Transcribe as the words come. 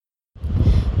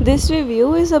This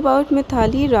review is about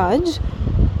Mithali Raj.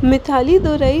 Mithali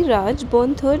Dorai Raj,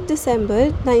 born 3rd December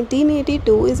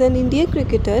 1982, is an Indian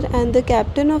cricketer and the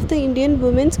captain of the Indian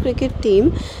women's cricket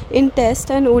team in Test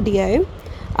and ODI.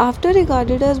 After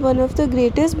regarded as one of the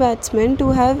greatest batsmen to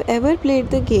have ever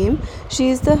played the game, she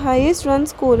is the highest run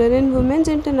scorer in women's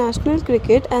international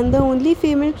cricket and the only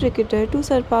female cricketer to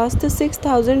surpass the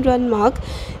 6,000 run mark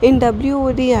in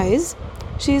WODIs.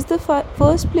 She is the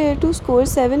first player to score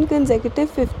 7 consecutive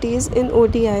 50s in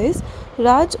ODIs.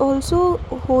 Raj also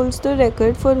holds the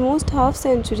record for most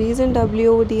half-centuries in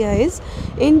WODIs.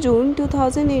 In June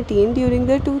 2018, during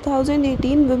the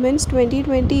 2018 Women's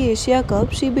T20 Asia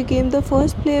Cup, she became the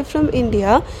first player from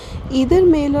India, either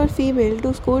male or female,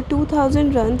 to score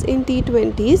 2,000 runs in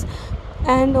T20s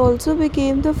and also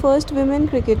became the first women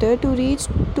cricketer to reach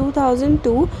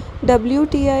 2002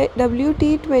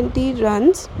 WT20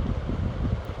 runs.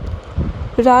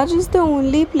 Raj is the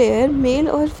only player, male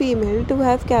or female, to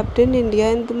have captained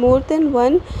India in more than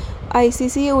one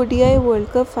ICC ODI World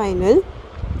Cup final,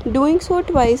 doing so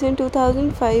twice in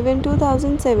 2005 and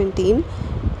 2017.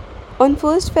 On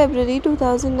 1st February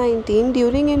 2019,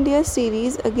 during India's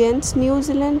series against New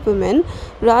Zealand women,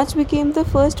 Raj became the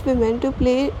first woman to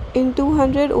play in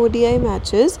 200 ODI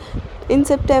matches. In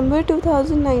September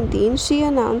 2019, she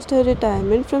announced her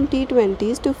retirement from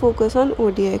T20s to focus on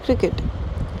ODI cricket.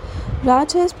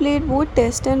 Raj has played both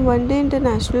Test and One-Day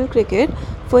international cricket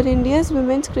for India's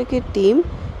women's cricket team.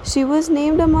 She was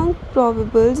named among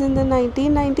probables in the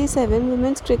 1997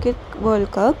 Women's Cricket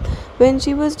World Cup when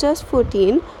she was just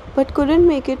 14 but couldn't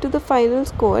make it to the final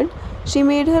squad. She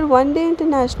made her one-day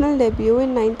international debut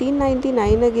in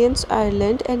 1999 against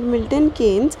Ireland at Milton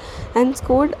Keynes and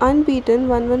scored unbeaten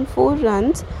 114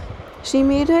 runs. She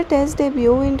made her Test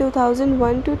debut in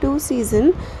 2001-2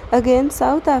 season against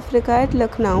South Africa at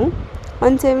Lucknow.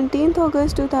 On 17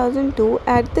 August 2002,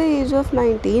 at the age of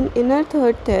 19, in her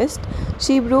third Test,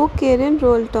 she broke Karen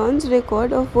Rolton's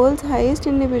record of world's highest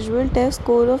individual Test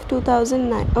score of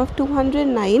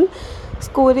 209,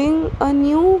 scoring a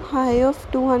new high of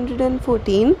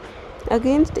 214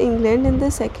 against England in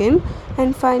the second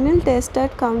and final Test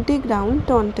at County Ground,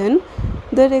 Taunton.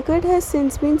 The record has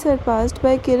since been surpassed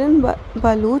by Kiran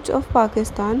Baluch of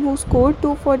Pakistan, who scored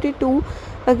 242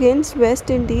 against West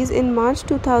Indies in March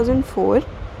 2004.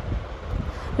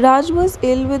 Raj was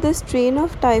ill with a strain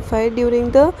of typhoid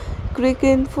during the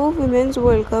Cricinfo Women's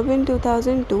World Cup in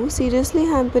 2002, seriously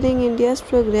hampering India's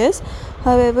progress.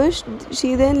 However,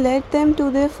 she then led them to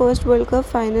their first World Cup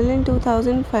final in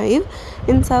 2005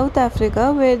 in South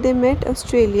Africa, where they met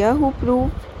Australia, who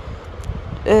proved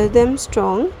them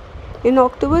strong. In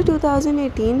October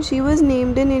 2018, she was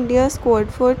named in India's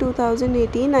squad for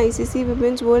 2018 ICC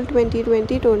Women's World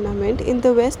T20 tournament in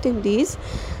the West Indies.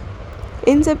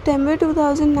 In September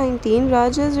 2019,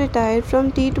 Raj has retired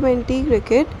from T20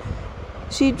 cricket.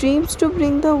 She dreams to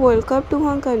bring the World Cup to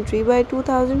her country by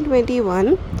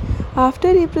 2021.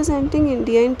 After representing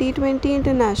India in T20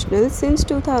 International since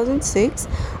 2006,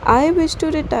 I wish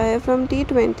to retire from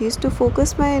T20s to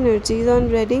focus my energies on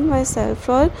readying myself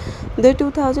for the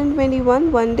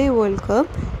 2021 One-Day World Cup,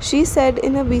 she said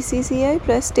in a BCCI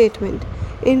press statement.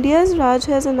 India's Raj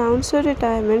has announced her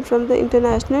retirement from the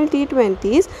international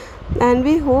T20s, and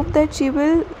we hope that she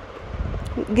will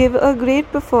give a great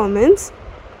performance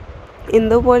in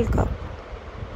the World Cup.